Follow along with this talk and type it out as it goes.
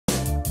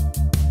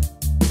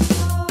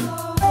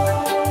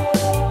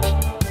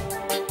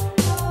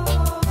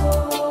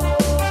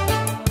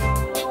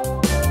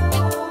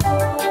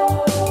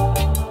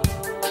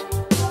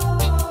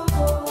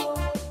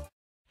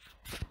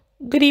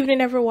Good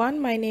evening, everyone.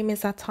 My name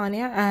is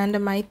Atanya,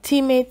 and my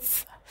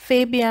teammates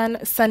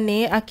Fabian,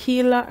 Sane,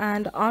 Akila,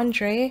 and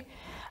Andre,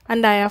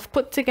 and I have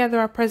put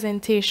together a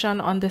presentation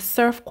on the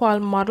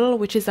Servqual model,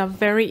 which is a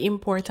very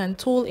important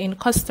tool in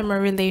customer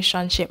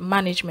relationship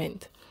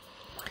management.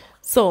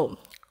 So,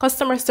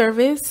 customer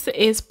service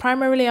is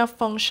primarily a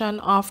function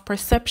of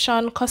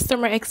perception,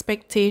 customer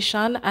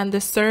expectation, and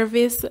the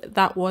service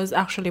that was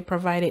actually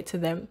provided to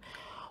them.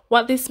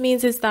 What this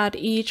means is that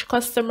each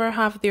customer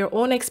have their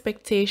own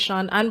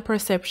expectation and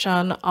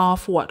perception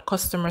of what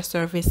customer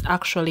service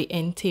actually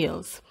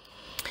entails.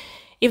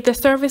 If the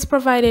service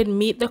provided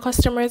meet the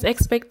customer's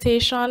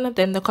expectation,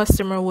 then the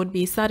customer would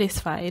be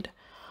satisfied.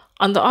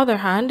 On the other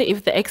hand,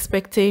 if the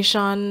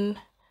expectation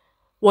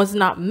was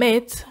not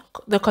met,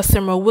 the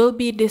customer will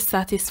be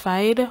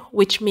dissatisfied,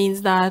 which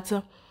means that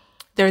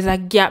there's a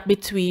gap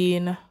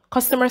between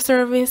customer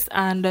service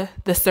and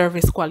the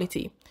service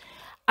quality.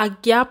 A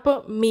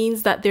gap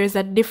means that there's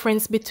a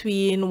difference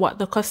between what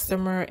the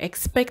customer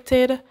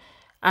expected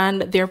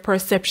and their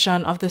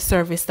perception of the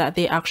service that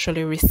they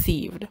actually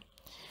received.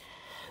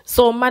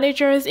 So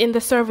managers in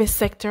the service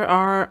sector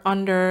are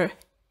under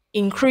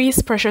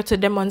increased pressure to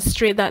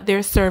demonstrate that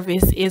their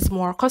service is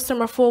more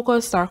customer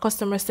focused or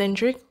customer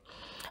centric,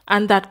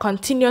 and that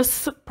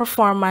continuous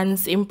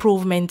performance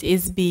improvement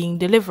is being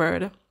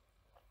delivered.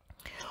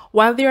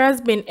 While there has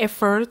been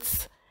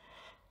efforts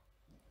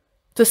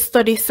to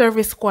study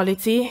service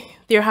quality,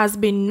 there has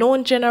been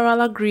no general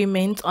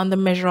agreement on the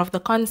measure of the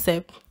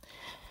concept.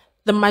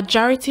 The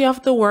majority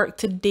of the work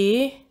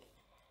today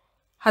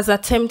has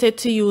attempted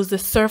to use the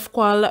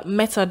Servqual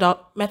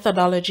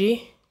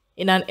methodology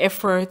in an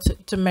effort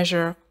to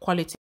measure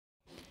quality.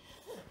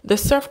 The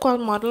Servqual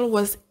model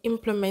was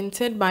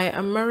implemented by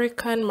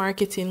American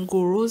marketing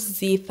gurus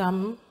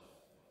Zeetham,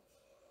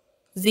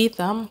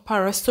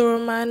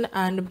 Parasuraman,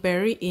 and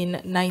Berry in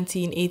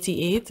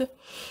 1988.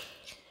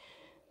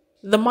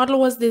 The model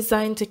was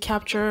designed to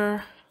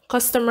capture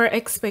customer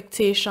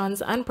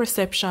expectations and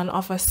perception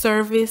of a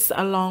service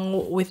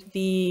along with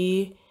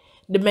the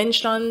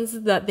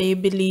dimensions that they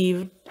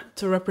believe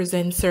to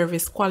represent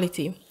service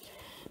quality.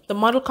 The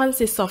model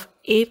consists of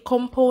 8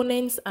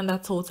 components and a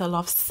total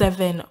of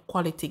 7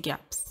 quality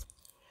gaps.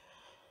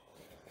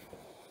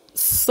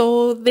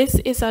 So this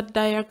is a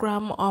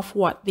diagram of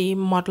what the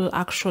model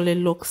actually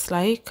looks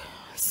like.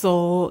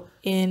 So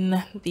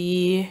in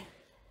the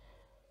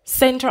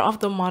center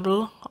of the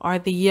model are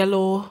the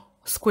yellow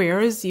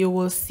squares. You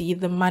will see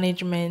the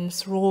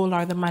management's role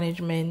or the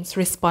management's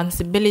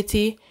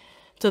responsibility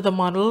to the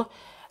model.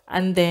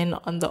 And then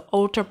on the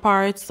outer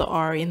parts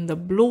or in the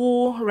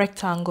blue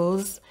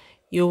rectangles,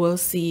 you will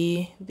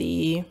see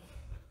the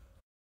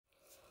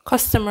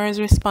customer's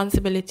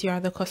responsibility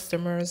or the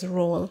customer's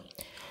role.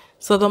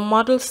 So the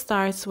model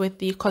starts with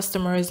the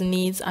customer's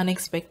needs and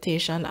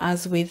expectation,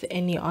 as with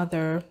any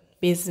other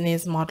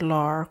business model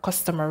or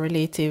customer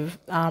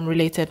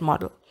related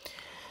model.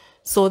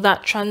 So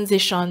that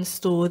transitions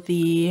to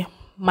the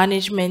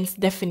management's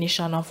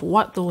definition of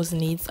what those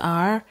needs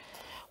are,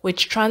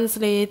 which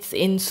translates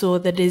into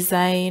the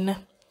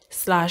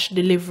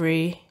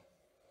design/delivery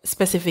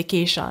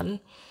specification.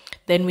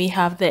 Then we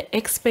have the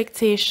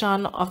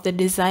expectation of the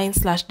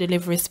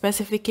design/delivery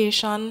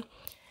specification,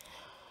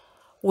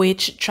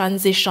 which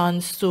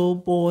transitions to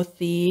both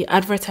the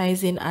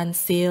advertising and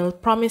sale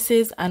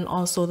promises and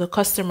also the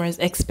customer's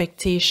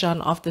expectation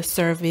of the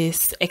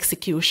service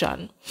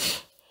execution.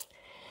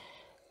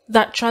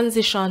 That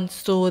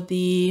transitions to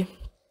the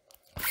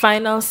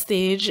final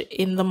stage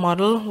in the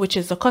model, which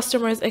is the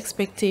customer's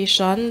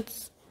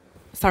expectations,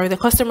 the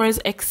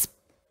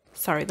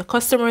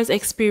customer's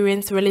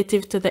experience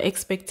relative to the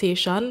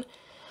expectation,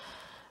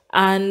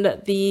 and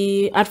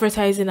the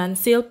advertising and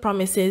sale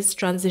promises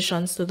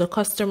transitions to the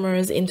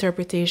customer's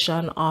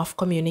interpretation of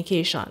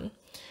communication.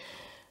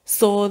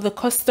 So the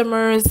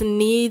customer's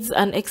needs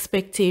and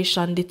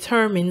expectation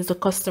determines the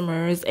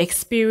customer's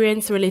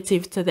experience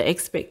relative to the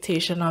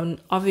expectation.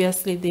 And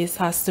obviously this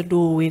has to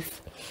do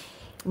with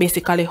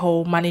basically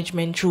how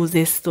management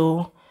chooses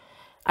to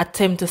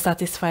attempt to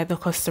satisfy the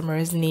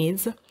customer's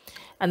needs.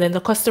 And then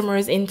the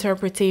customer's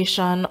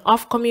interpretation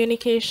of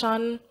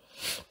communication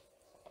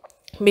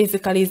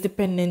basically is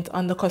dependent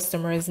on the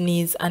customer's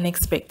needs and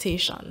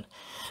expectation.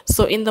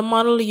 So in the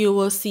model, you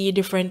will see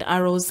different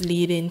arrows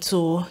leading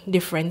to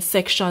different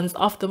sections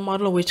of the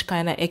model, which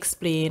kind of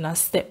explain a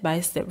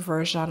step-by-step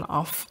version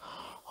of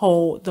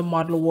how the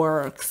model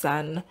works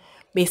and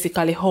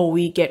basically how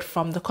we get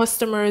from the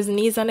customer's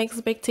needs and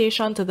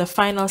expectation to the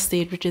final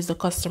stage, which is the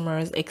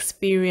customer's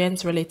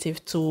experience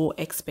relative to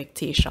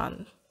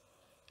expectation.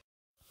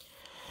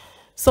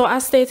 So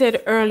as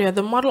stated earlier,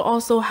 the model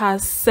also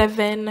has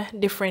 7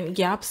 different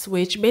gaps,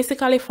 which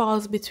basically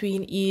falls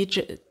between each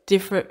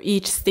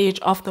stage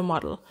of the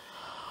model.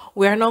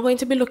 We are now going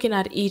to be looking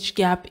at each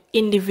gap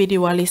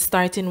individually,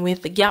 starting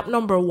with gap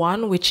number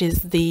 1, which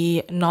is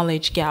the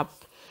knowledge gap.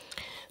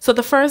 So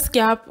the first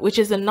gap, which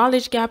is the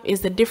knowledge gap,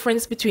 is the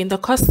difference between the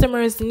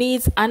customer's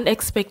needs and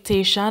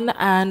expectation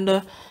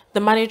and the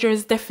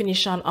manager's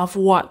definition of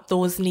what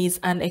those needs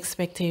and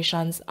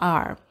expectations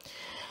are.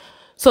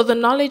 So the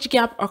knowledge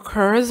gap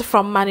occurs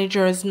from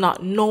managers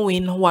not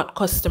knowing what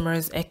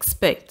customers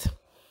expect.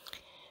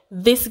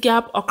 This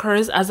gap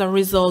occurs as a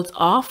result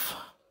of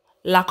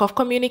lack of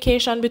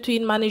communication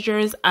between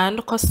managers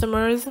and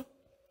customers,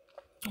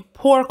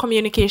 poor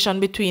communication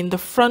between the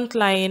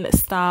frontline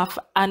staff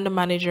and the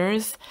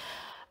managers,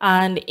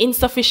 and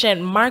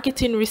insufficient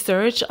marketing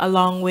research,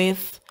 along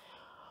with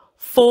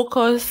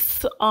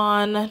focus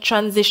on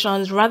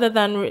transactions rather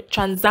than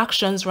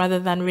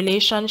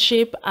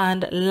relationship,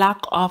 and lack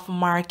of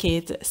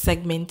market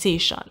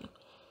segmentation.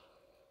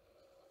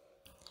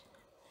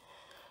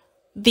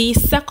 The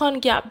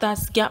second gap,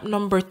 that's gap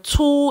number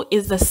 2,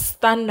 is the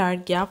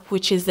standard gap,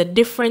 which is the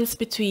difference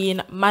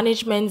between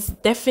management's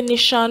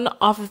definition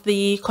of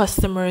the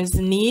customer's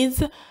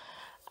needs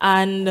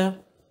and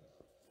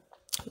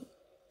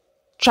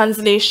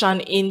translation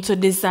into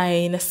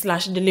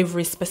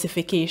design/delivery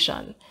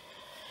specification.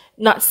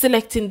 Not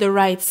selecting the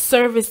right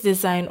service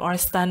design or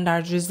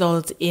standard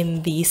results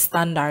in the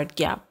standard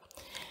gap.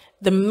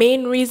 The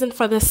main reason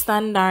for the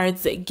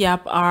standards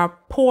gap are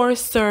poor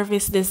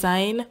service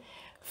design,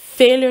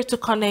 failure to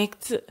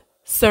connect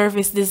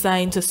service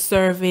design to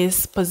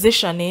service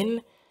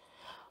positioning,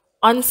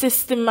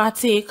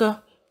 unsystematic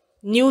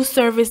new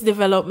service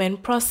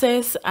development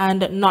process,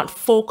 and not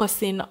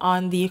focusing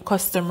on the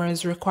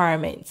customer's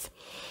requirements.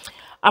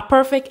 A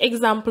perfect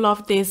example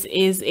of this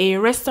is a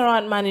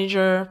restaurant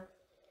manager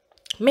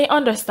may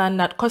understand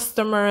that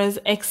customers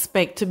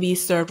expect to be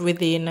served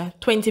within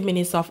 20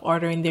 minutes of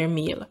ordering their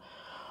meal,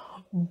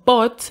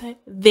 but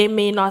they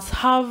may not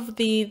have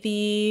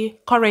the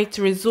correct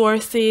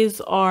resources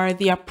or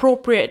the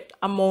appropriate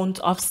amount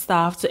of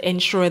staff to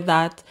ensure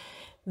that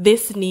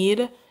this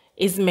need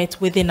is met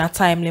within a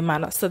timely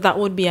manner. So that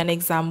would be an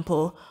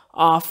example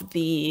of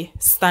the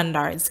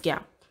standards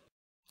gap.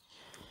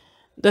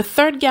 The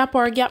third gap,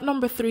 or gap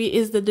number 3,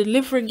 is the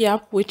delivery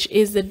gap, which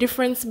is the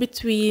difference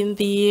between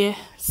the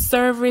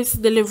service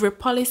delivery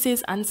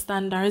policies and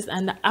standards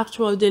and the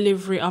actual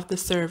delivery of the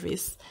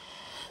service.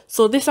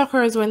 So this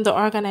occurs when the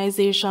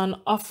organization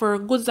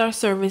offers goods or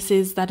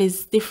services that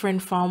is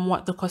different from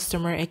what the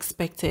customer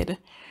expected.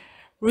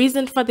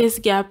 Reason for this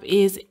gap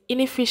is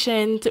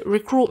inefficient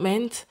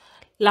recruitment,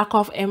 lack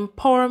of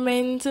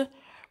empowerment,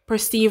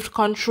 perceived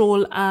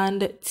control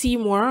and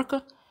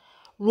teamwork,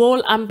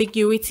 role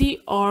ambiguity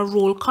or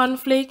role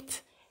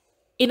conflict,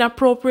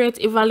 inappropriate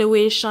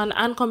evaluation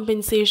and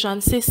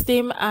compensation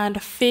system,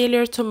 and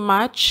failure to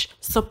match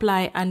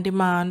supply and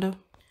demand.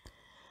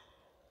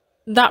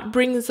 That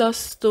brings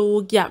us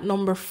to gap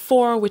number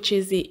 4, which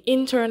is the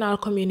internal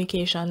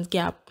communications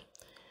gap.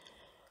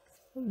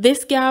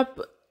 This gap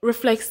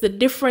reflects the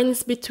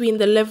difference between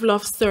the level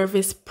of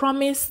service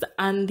promised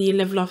and the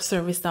level of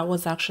service that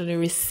was actually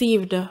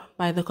received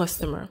by the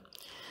customer.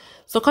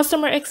 So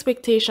customer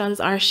expectations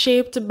are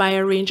shaped by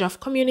a range of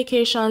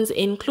communications,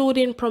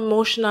 including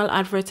promotional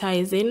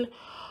advertising,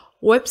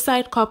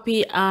 website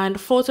copy,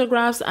 and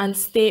photographs and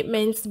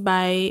statements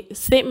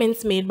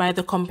made by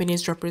the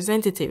company's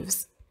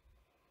representatives.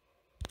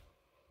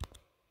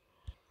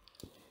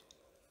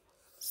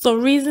 So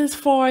reasons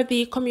for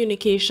the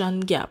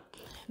communication gap.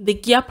 The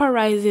gap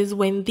arises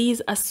when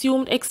these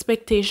assumed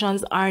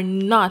expectations are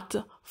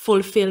not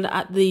fulfilled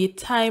at the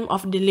time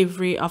of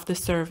delivery of the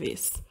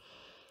service.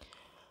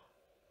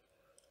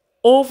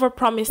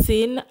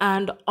 Over-promising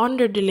and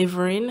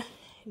under-delivering,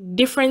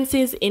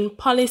 differences in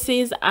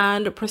policies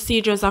and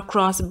procedures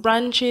across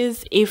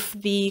branches if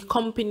the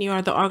company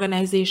or the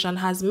organization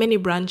has many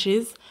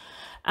branches,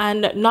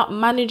 and not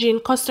managing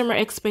customer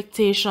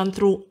expectation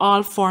through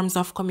all forms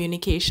of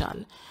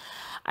communication.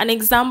 An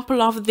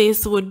example of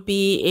this would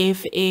be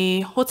if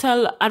a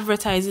hotel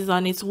advertises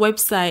on its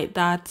website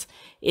that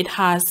it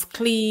has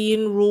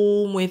clean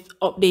room with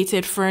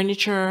updated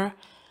furniture.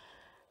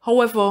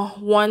 However,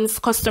 once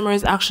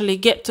customers actually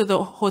get to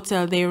the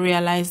hotel, they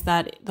realize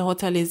that the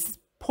hotel is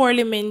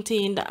poorly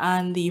maintained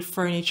and the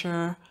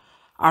furniture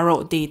are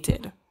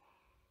outdated.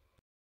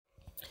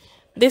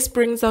 This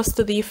brings us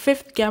to the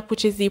 5th gap,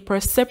 which is the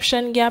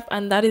perception gap,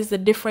 and that is the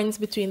difference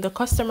between the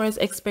customer's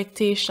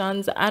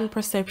expectations and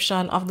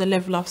perception of the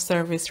level of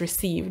service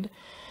received.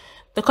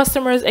 The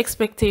customer's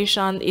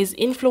expectation is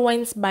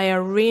influenced by a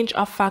range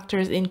of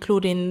factors,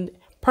 including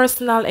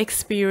personal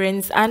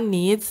experience and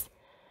needs,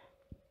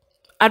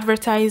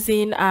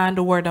 advertising,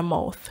 and word of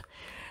mouth.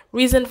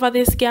 Reason for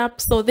this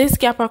gap. So this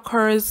gap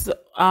occurs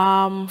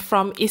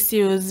from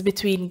issues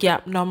between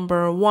gap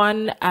number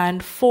 1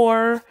 and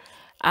 4,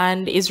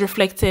 and is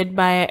reflected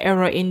by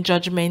error in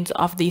judgment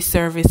of the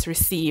service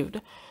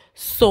received.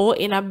 So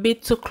in a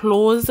bid to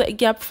close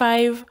gap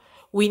 5,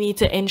 we need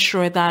to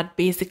ensure that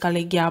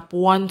basically gap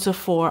 1 to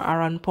 4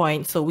 are on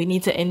point. So we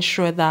need to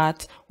ensure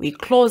that we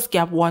close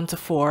gap 1 to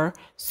 4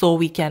 so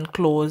we can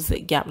close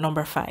gap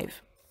number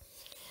 5.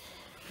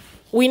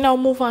 We now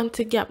move on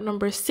to gap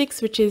number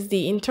 6, which is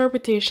the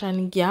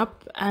interpretation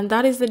gap, and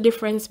that is the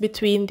difference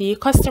between the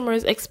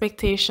customer's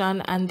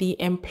expectation and the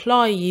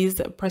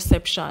employee's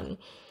perception.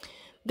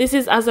 This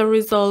is as a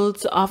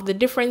result of the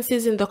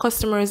differences in the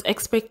customer's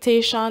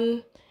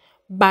expectation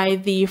by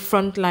the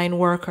frontline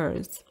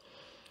workers.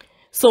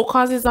 So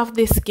causes of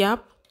this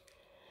gap: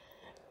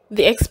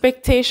 the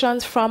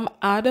expectations from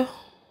ad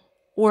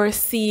we're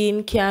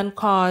seeing can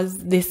cause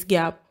this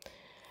gap,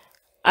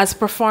 as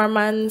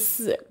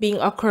performance being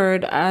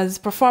offered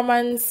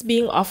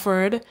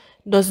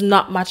does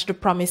not match the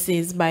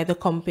promises by the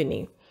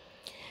company.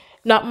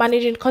 Not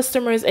managing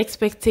customers'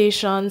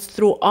 expectations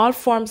through all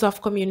forms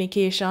of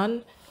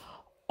communication,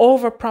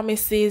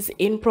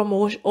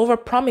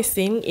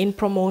 overpromising in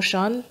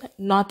promotion,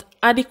 not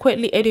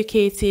adequately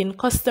educating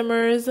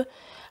customers,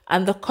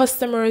 and the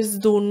customers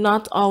do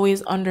not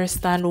always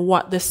understand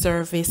what the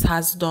service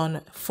has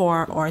done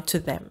for or to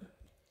them.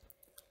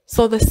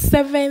 So the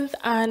seventh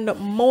and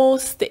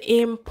most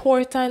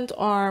important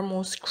or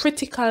most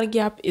critical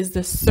gap is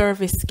the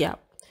service gap.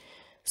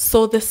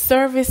 So the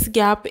service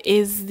gap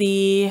is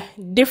the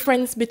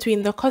difference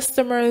between what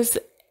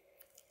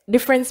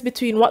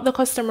the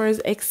customers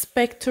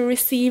expect to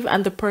receive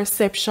and the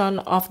perception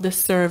of the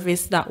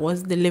service that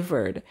was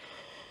delivered.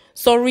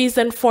 So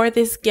reason for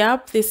this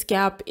gap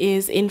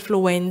is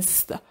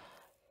influenced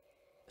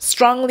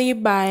strongly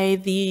by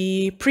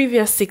the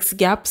previous 6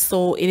 gaps.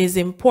 So it is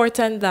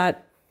important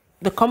that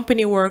the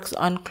company works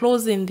on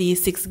closing the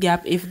 6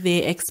 gap if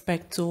they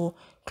expect to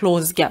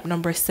close gap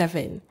number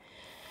 7.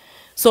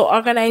 So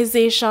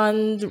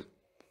organizations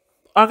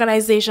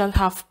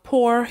have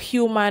poor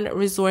human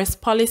resource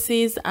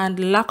policies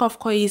and lack of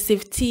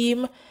cohesive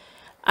team,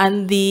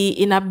 and the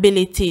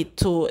inability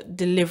to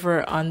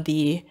deliver on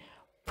the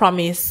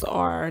promise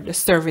or the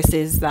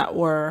services that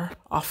were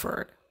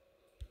offered.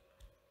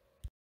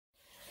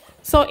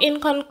 So in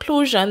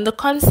conclusion, the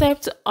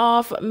concept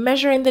of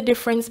measuring the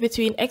difference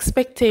between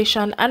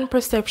expectation and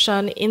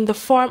perception in the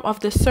form of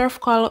the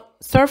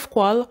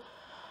Servqual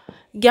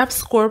gap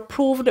score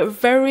proved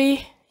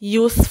very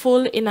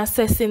useful in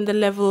assessing the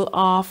level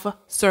of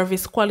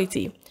service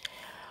quality.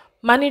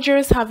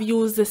 Managers have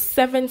used the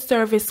 7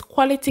 service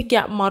quality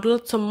gap model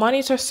to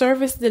monitor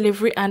service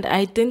delivery and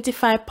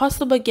identify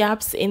possible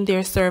gaps in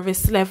their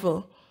service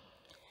level.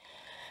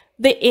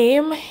 The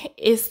aim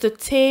is so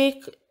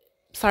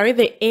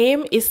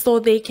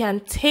they can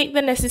take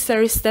the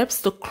necessary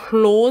steps to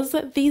close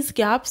these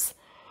gaps,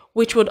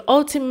 which would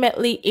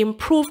ultimately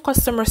improve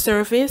customer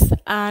service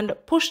and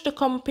push the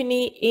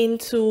company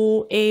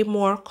into a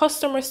more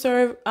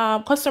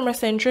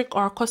customer-centric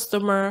or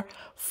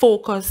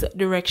customer-focused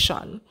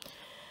direction.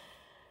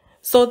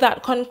 So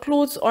that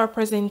concludes our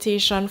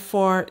presentation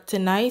for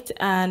tonight,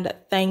 and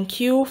thank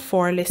you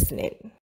for listening.